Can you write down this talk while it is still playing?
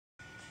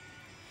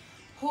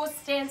horse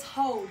stance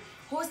hold.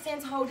 Horse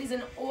stance hold is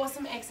an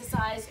awesome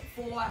exercise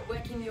for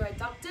working your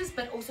adductors,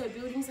 but also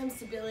building some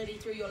stability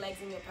through your legs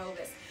and your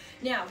pelvis.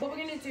 Now, what we're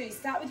going to do is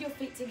start with your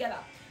feet together,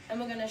 and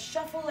we're going to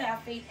shuffle our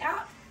feet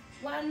out.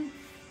 1,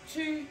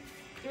 2,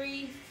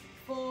 3,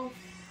 4,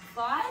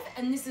 5,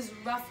 and this is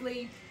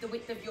roughly the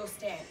width of your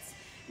stance.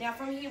 Now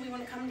from here, we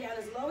want to come down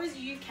as low as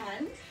you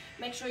can.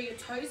 Make sure your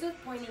toes are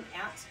pointing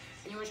out,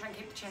 and you want to try and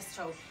keep the chest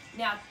tall.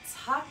 Now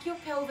tuck your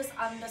pelvis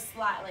under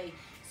slightly.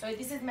 So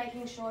this is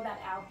making sure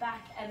that our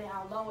back and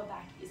our lower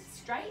back is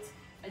straight,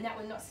 and that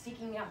we're not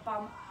sticking our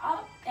bum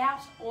up,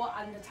 out, or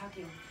under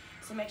tucking.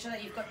 So make sure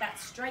that you've got that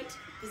straight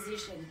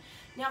position.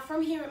 Now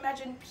from here,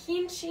 imagine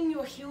pinching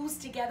your heels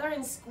together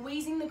and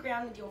squeezing the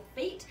ground with your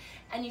feet,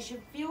 and you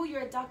should feel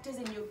your adductors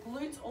and your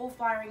glutes all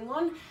firing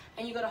on,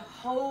 and you've got to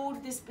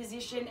hold this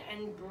position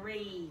and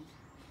breathe.